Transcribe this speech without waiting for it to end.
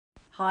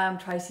Hi, I'm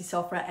Tracy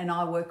Sofra and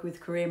I work with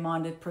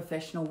career-minded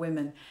professional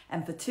women.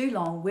 And for too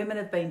long, women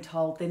have been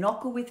told they're not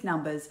good with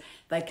numbers,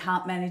 they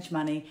can't manage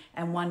money,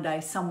 and one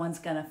day someone's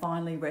going to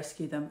finally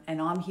rescue them.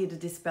 And I'm here to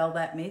dispel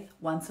that myth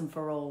once and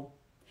for all.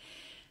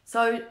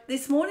 So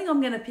this morning I'm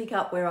going to pick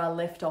up where I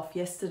left off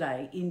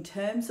yesterday in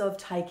terms of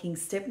taking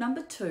step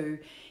number 2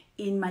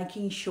 in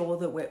making sure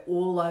that we're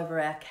all over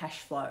our cash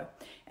flow.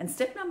 And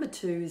step number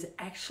 2 is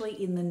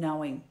actually in the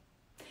knowing.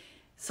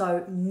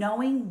 So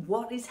knowing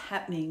what is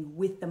happening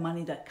with the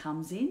money that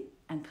comes in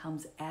and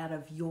comes out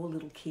of your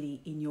little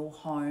kitty in your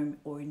home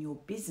or in your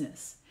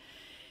business.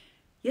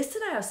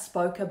 Yesterday I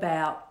spoke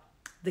about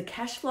the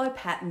cash flow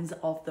patterns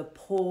of the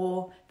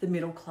poor, the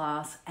middle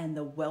class, and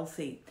the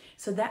wealthy.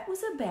 So that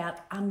was about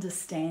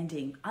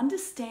understanding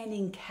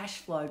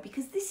cash flow,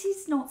 because this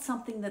is not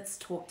something that's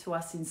taught to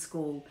us in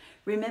school.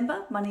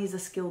 Remember, money is a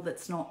skill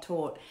that's not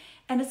taught,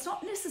 and it's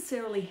not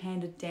necessarily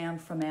handed down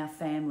from our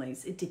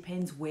families. It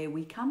depends where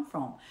we come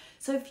from.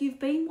 So if you've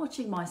been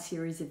watching my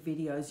series of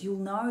videos, you'll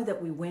know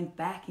that we went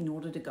back in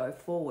order to go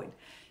forward.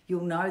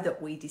 You'll know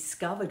that we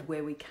discovered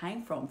where we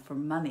came from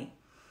money.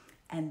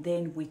 And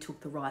then we took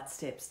the right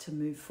steps to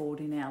move forward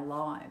in our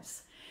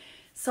lives.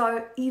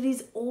 So it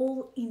is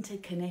all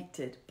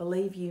interconnected.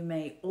 Believe you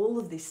me, all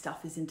of this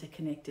stuff is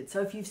interconnected.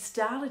 So if you've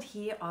started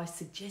here, I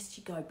suggest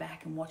you go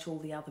back and watch all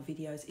the other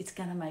videos. It's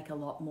going to make a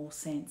lot more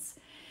sense.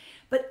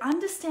 But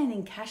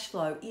understanding cash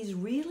flow is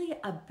really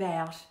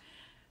about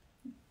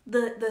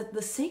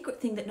the secret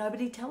thing that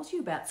nobody tells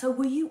you about. So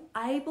were you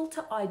able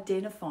to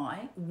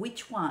identify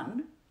which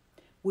one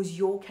was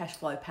your cash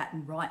flow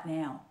pattern right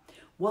now?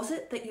 Was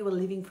it that you were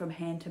living from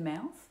hand to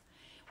mouth?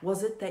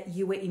 Was it that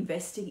you were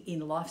investing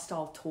in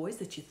lifestyle toys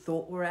that you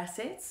thought were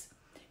assets?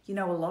 You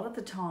know, a lot of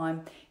the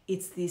time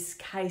it's this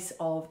case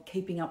of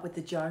keeping up with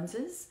the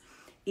Joneses.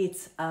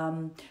 It's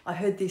I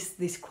heard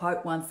this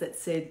quote once that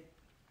said,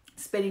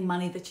 spending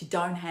money that you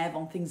don't have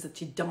on things that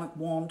you don't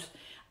want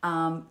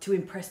to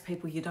impress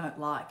people you don't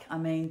like. I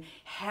mean,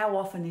 how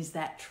often is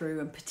that true?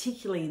 And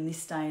particularly in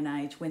this day and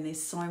age when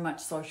there's so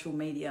much social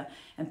media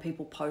and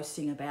people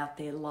posting about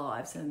their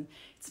lives, and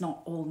it's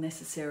not all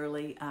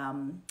necessarily,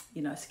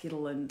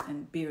 skittle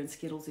and beer and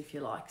skittles, if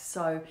you like.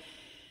 So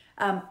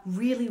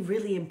really,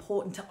 really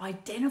important to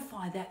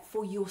identify that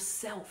for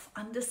yourself.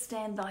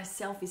 Understand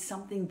thyself is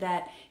something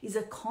that is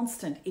a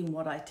constant in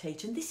what I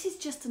teach. And this is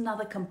just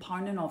another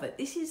component of it.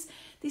 This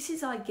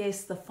is, I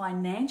guess, the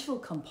financial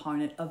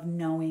component of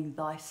knowing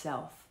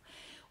thyself.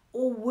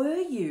 Or were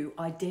you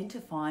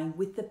identifying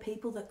with the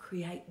people that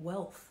create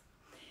wealth?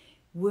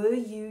 Were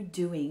you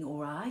doing,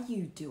 or are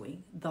you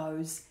doing,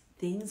 those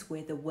things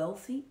where the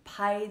wealthy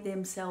pay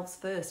themselves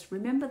first?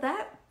 Remember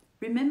that?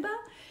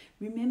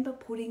 Remember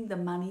putting the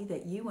money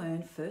that you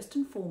earn first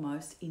and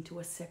foremost into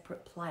a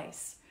separate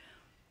place.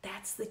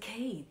 That's the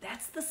key.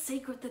 That's the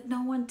secret that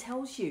no one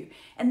tells you.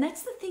 And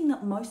that's the thing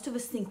that most of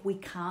us think we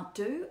can't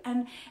do.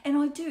 And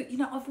I do. You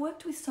know, I've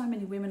worked with so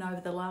many women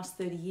over the last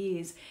 30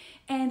 years,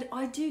 and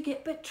I do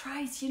get, but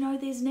Trace, you know,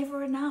 there's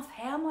never enough.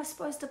 How am I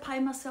supposed to pay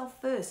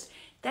myself first?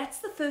 That's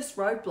the first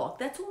roadblock.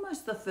 That's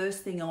almost the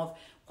first thing of,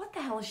 what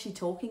the hell is she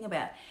talking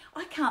about?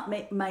 I can't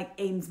make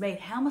ends meet.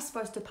 How am I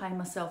supposed to pay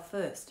myself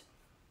first?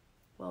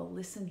 Well,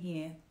 listen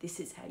here, this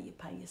is how you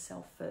pay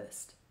yourself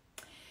first.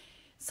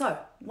 So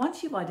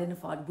once you've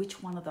identified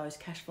which one of those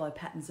cash flow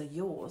patterns are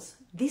yours,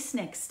 this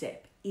next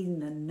step in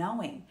the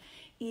knowing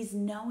is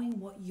knowing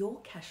what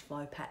your cash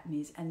flow pattern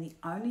is. And the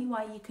only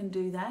way you can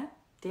do that,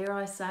 dare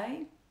I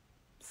say,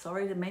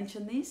 sorry to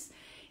mention this,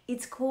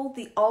 it's called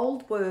the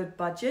old word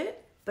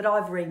budget, but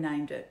I've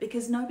renamed it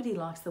because nobody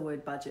likes the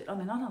word budget. I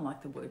mean, I don't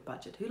like the word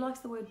budget. Who likes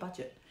the word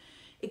budget?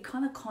 It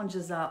kind of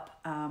conjures up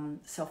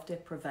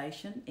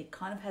self-deprivation. It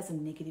kind of has a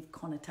negative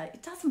connotation.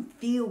 It doesn't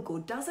feel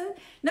good, does it?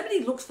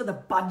 Nobody looks for the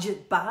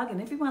budget bug,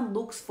 and everyone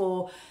looks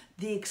for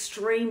the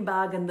extreme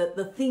bug and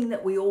the thing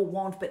that we all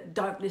want but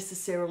don't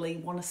necessarily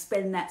want to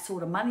spend that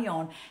sort of money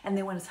on. And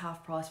then when it's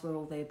half price, we're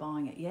all there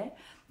buying it, yeah?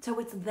 So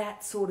it's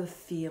that sort of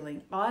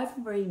feeling. I've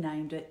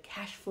renamed it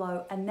cash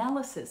flow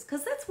analysis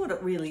because that's what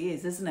it really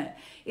is, isn't it?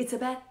 It's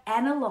about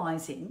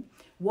analysing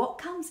what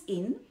comes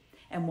in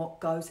and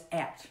what goes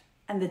out.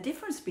 And the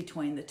difference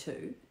between the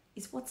two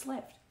is what's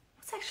left.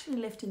 What's actually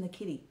left in the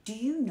kitty? Do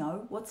you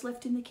know what's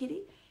left in the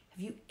kitty? Have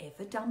you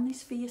ever done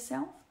this for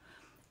yourself?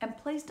 And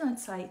please don't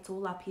say it's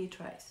all up here,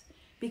 Trace.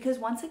 Because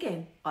once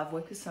again, I've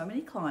worked with so many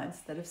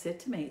clients that have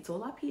said to me, it's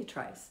all up here,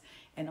 Trace.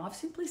 And I've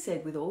simply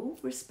said, with all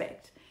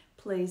respect,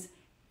 please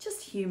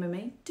just humour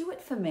me, do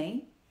it for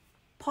me,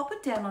 pop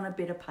it down on a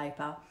bit of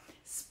paper,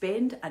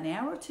 spend an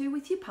hour or two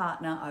with your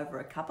partner over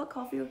a cup of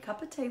coffee or a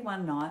cup of tea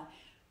one night,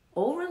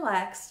 all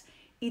relaxed.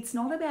 It's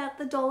not about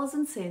the dollars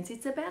and cents,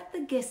 it's about the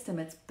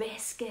guesstimates,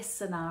 best guess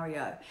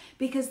scenario.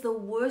 Because the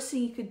worst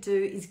thing you could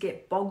do is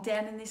get bogged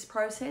down in this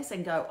process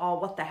and go, oh,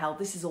 what the hell,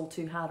 this is all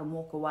too hard, and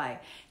walk away.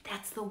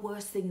 That's the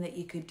worst thing that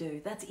you could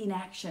do. That's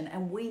inaction,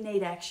 and we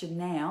need action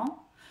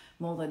now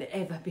more than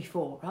ever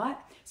before, right?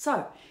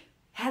 So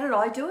how did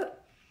I do it?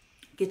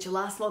 Get your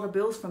last lot of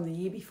bills from the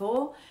year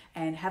before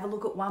and have a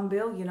look at one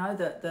bill. You know,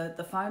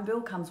 the phone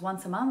bill comes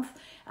once a month.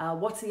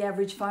 What's the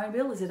average phone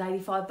bill? Is it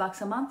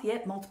 $85 a month?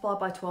 Yep, multiply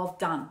by 12,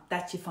 done.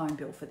 That's your phone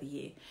bill for the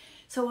year.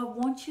 So I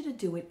want you to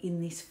do it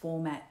in this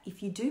format.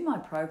 If you do my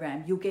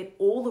program, you'll get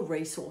all the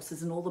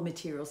resources and all the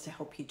materials to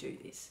help you do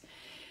this.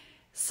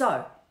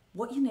 So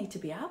what you need to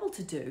be able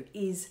to do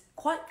is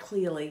quite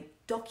clearly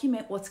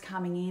document what's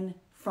coming in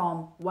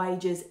from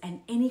wages and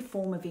any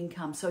form of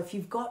income. So if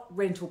you've got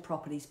rental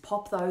properties,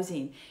 pop those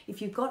in.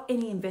 If you've got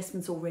any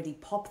investments already,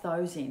 pop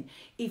those in.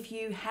 If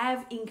you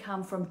have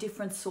income from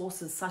different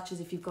sources, such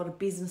as if you've got a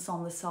business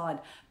on the side,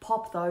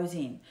 pop those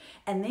in.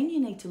 And then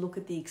you need to look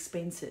at the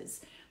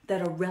expenses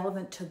that are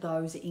relevant to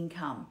those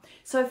income.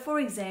 So for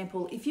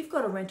example, if you've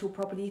got a rental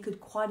property, you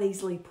could quite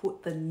easily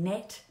put the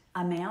net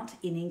amount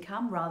in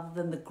income rather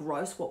than the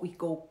gross, what we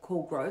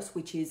call gross,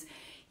 which is,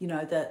 you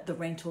know, the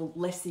rental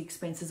less the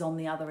expenses on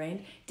the other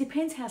end.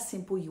 Depends how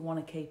simple you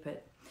want to keep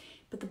it.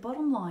 But the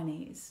bottom line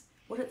is,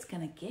 what it's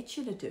going to get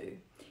you to do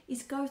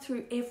is go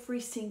through every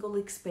single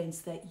expense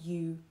that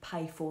you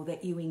pay for,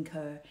 that you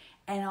incur.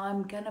 And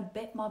I'm going to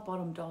bet my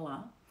bottom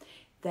dollar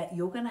that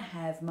you're going to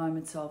have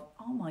moments of,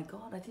 oh my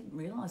God, I didn't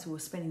realize we were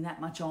spending that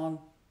much on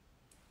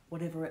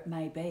whatever it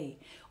may be.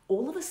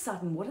 All of a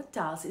sudden, what it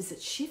does is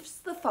it shifts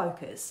the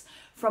focus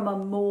from a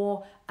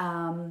more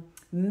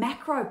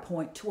macro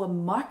point to a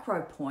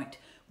micro point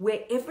where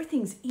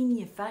everything's in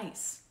your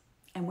face.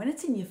 And when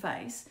it's in your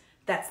face,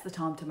 that's the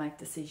time to make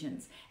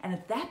decisions. And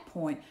at that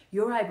point,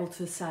 you're able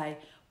to say,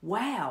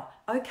 wow,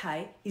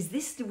 okay, is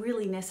this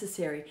really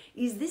necessary?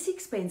 Is this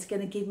expense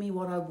going to give me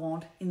what I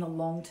want in the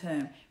long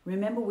term?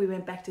 Remember, we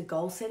went back to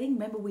goal setting.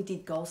 Remember, we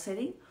did goal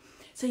setting.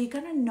 So you're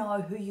going to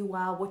know who you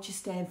are, what you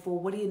stand for,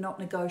 what are your not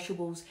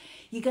negotiables.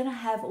 You're going to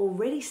have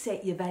already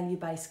set your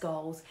value-based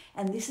goals,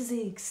 and this is an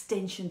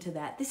extension to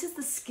that. This is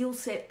the skill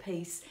set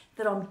piece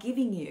that I'm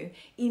giving you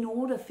in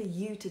order for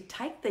you to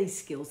take these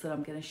skills that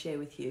I'm going to share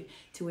with you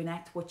to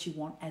enact what you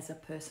want as a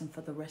person for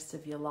the rest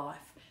of your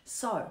life.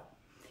 So,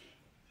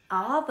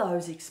 are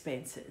those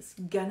expenses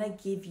going to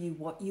give you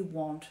what you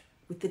want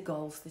with the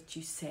goals that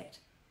you set?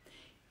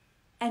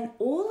 And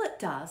all it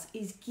does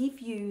is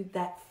give you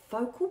that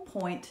focal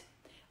point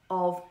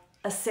of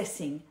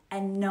assessing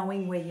and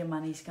knowing where your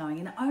money's going.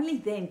 And only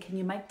then can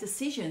you make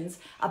decisions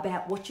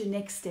about what your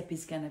next step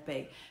is going to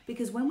be.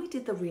 Because when we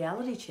did the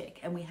reality check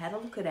and we had a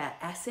look at our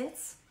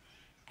assets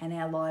and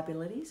our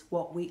liabilities,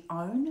 what we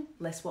own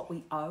less what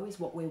we owe is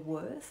what we're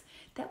worth,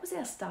 that was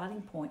our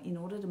starting point in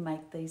order to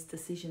make these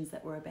decisions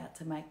that we're about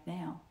to make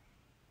now.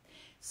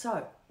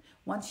 So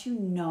once you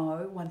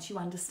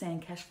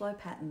understand cash flow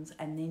patterns,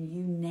 and then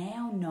you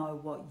now know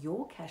what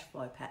your cash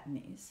flow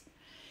pattern is,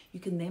 you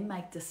can then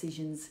make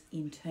decisions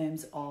in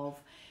terms of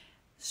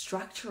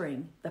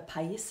structuring the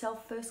pay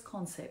yourself first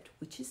concept,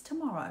 which is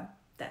tomorrow.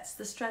 That's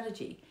the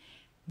strategy.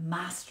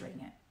 Mastering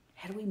it.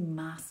 How do we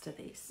master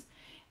this?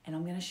 And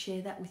I'm going to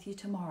share that with you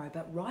tomorrow.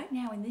 But right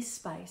now in this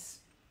space,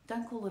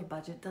 don't call it a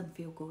budget, doesn't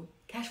feel good.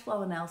 Cash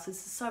flow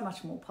analysis is so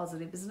much more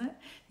positive, isn't it?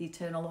 The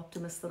eternal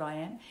optimist that I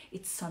am,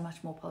 it's so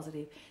much more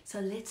positive. So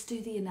let's do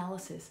the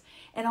analysis.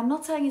 And I'm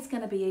not saying it's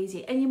going to be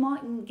easy, and you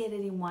mightn't get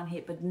it in one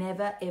hit, but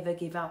never ever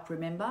give up.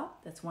 Remember,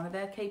 that's one of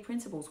our key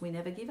principles. We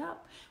never give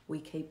up.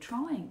 We keep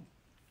trying.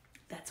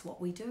 That's what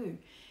we do.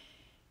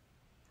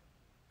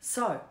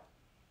 So,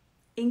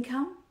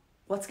 income,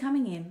 what's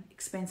coming in,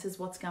 expenses,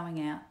 what's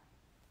going out.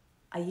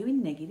 Are you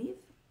in negative?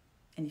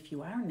 And if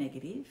you are in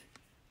negative,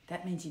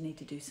 that means you need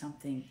to do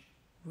something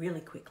really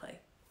quickly,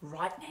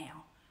 right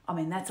now. I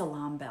mean, that's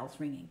alarm bells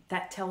ringing.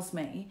 That tells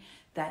me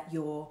that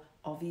you're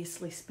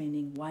obviously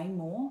spending way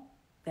more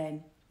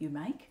than you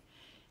make.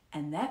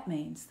 And that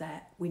means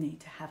that we need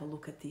to have a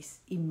look at this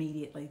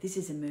immediately. This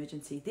is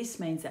emergency. This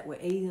means that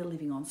we're either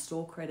living on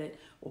store credit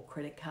or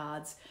credit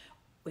cards.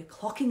 We're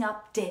clocking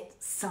up debt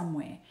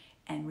somewhere.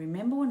 And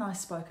remember when I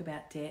spoke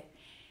about debt?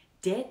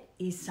 Debt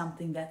is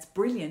something that's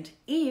brilliant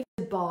if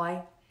you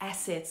buy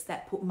assets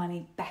that put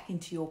money back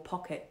into your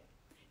pocket,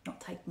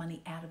 not take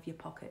money out of your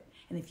pocket.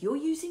 And if you're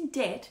using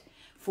debt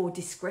for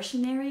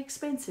discretionary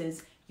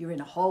expenses, you're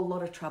in a whole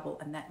lot of trouble,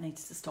 and that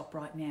needs to stop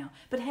right now.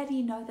 But how do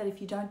you know that if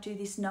you don't do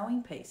this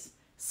knowing piece?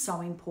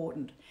 So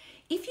important.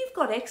 If you've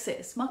got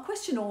excess, my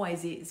question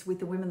always is with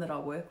the women that I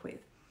work with,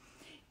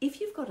 if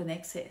you've got an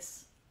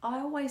excess, I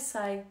always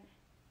say,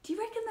 do you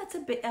reckon that's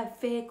a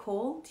fair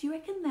call? Do you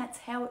reckon that's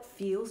how it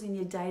feels in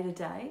your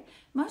day-to-day?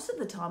 Most of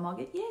the time I'll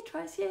get, yeah,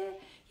 Trace,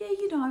 yeah,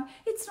 you know,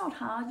 it's not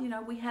hard. You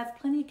know, we have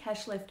plenty of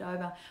cash left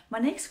over. My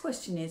next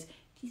question is,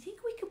 do you think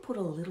we could put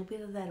a little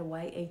bit of that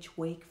away each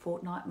week,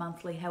 fortnight,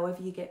 monthly,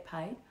 however you get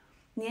paid?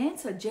 And the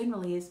answer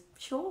generally is,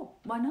 sure,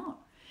 why not?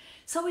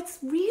 So it's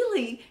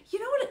really, you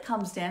know what it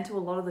comes down to a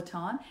lot of the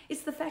time?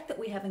 It's the fact that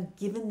we haven't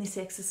given this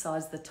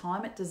exercise the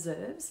time it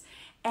deserves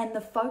and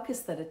the focus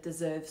that it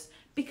deserves,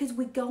 because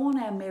we go on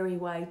our merry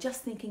way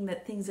just thinking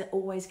that things are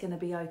always going to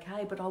be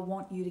okay. But I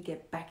want you to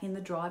get back in the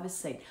driver's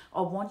seat.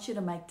 I want you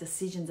to make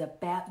decisions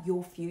about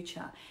your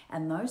future.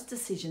 And those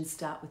decisions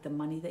start with the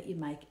money that you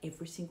make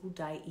every single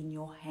day in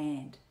your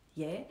hand.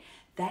 Yeah,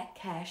 that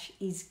cash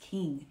is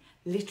king,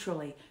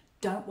 literally.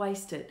 Don't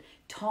waste it.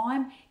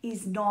 Time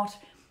is not,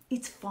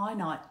 it's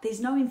finite.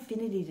 There's no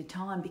infinity to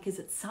time because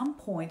at some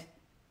point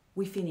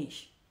we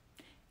finish.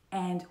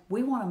 And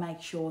we want to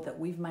make sure that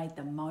we've made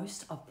the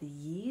most of the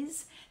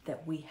years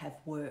that we have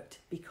worked,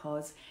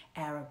 because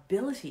our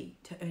ability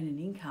to earn an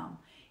income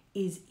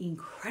is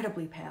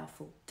incredibly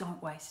powerful.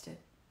 Don't waste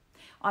it.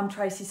 I'm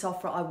Tracy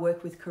Sofra. I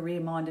work with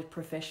career-minded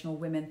professional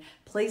women.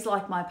 Please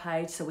like my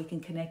page so we can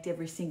connect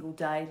every single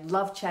day.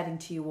 Love chatting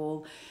to you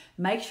all.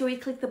 Make sure you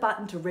click the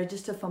button to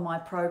register for my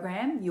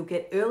program. You'll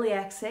get early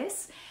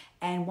access.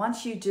 And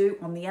once you do,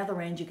 on the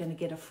other end, you're going to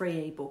get a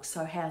free ebook.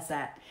 So how's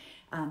that?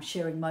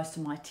 Sharing most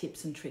of my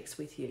tips and tricks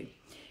with you.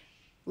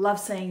 Love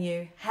seeing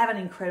you. Have an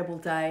incredible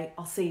day.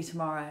 I'll see you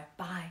tomorrow.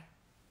 Bye.